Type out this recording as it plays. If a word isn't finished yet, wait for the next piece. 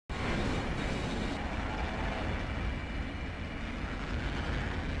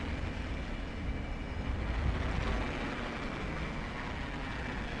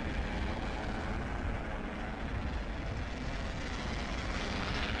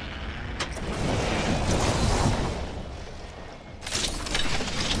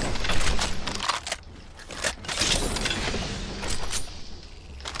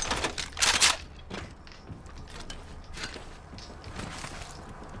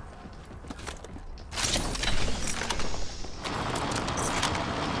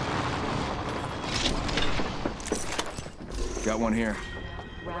one here.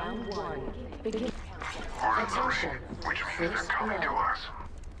 Round one. Begin. Attention. Which means they're coming to us.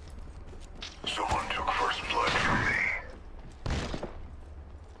 Someone took first blood from me.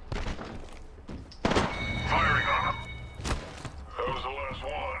 Firing on them. That was the last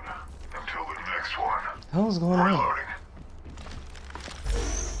one. Until the next one. What the hell is going on? Reloading.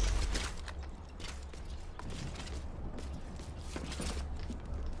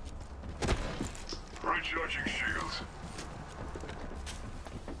 Recharging shields.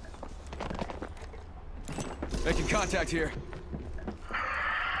 Making contact here.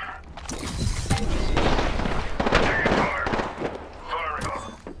 Taking fire. Firing on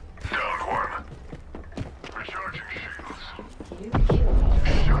them. Downed one. Recharging shields.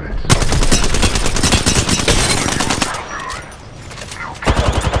 Shut it.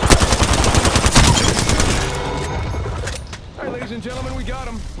 All right, ladies and gentlemen, we got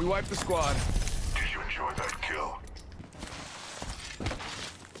him. We wiped the squad. Did you enjoy that kill?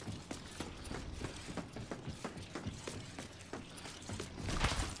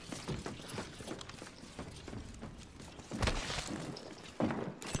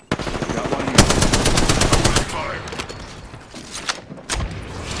 Got one here. Fire.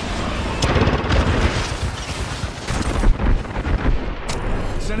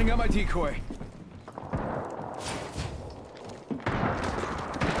 Sending out my decoy.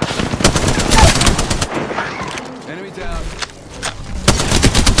 Enemy down.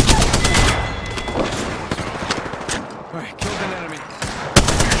 Alright, killed an enemy.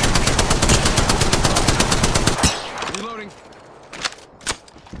 Reloading.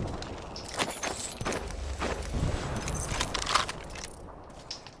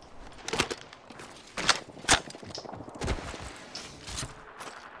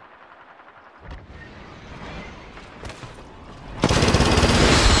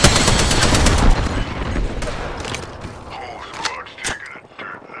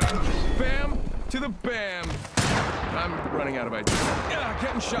 Bam to the bam. I'm running out of ideas. Yeah,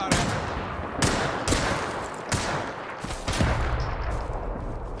 getting shot at.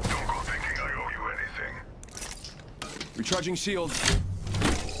 Don't go thinking I owe you anything. Recharging shield.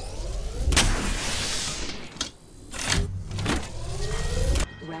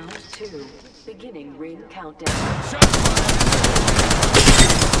 Round two. Beginning ring countdown. Shot fired.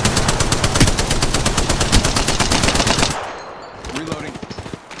 Reloading.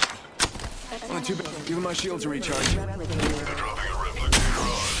 Only two. Giving my shields a recharge. They're dropping a replicator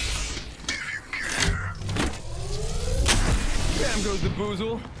on. If you care. Bam goes the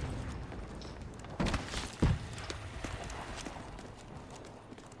boozle.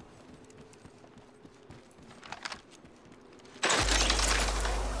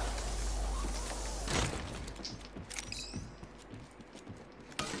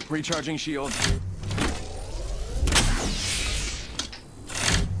 Recharging shield.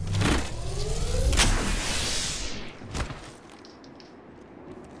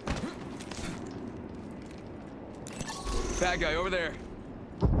 Bad guy over there.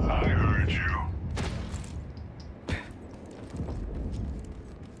 I heard you.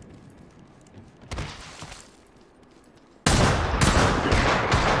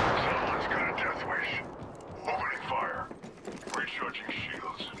 Someone's got a death wish. Opening fire. Recharging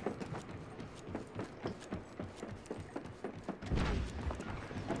shields.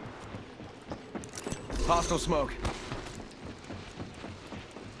 Hostile smoke.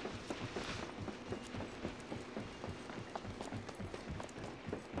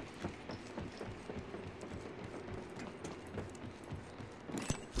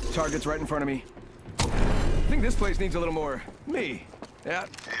 Target's right in front of me. I think this place needs a little more me. Yeah.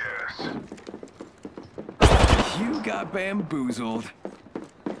 Yes. You got bamboozled.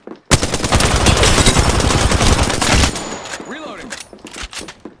 Reloading.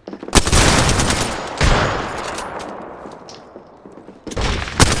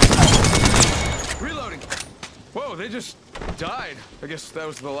 Reloading. Whoa, they just died. I guess that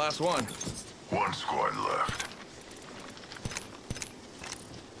was the last one. One squad left.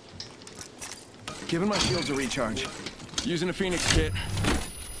 Giving my shields a recharge. Using a Phoenix kit.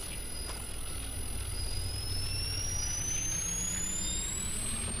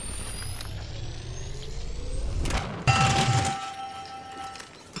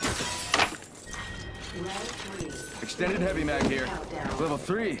 Extended heavy mag here. Level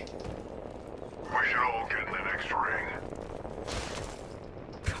 3. We should all get in the next ring.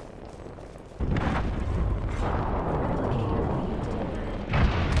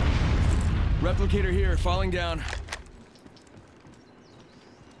 Replicator here, falling down.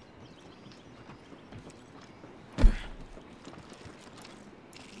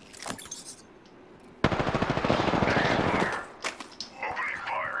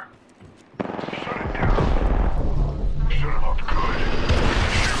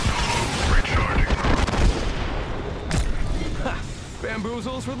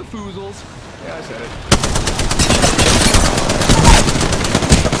 Boozles for the foozles. Yeah, I said it.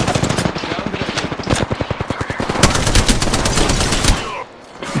 Down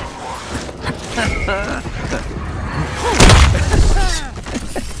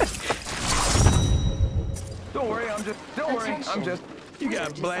Don't worry, I'm just, you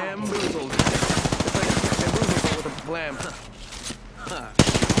got bamboozled. It's like bamboozled with a blam.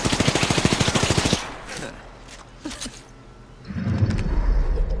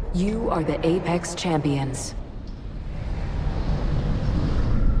 You are the Apex Champions.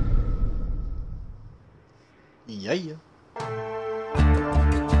 Yeah.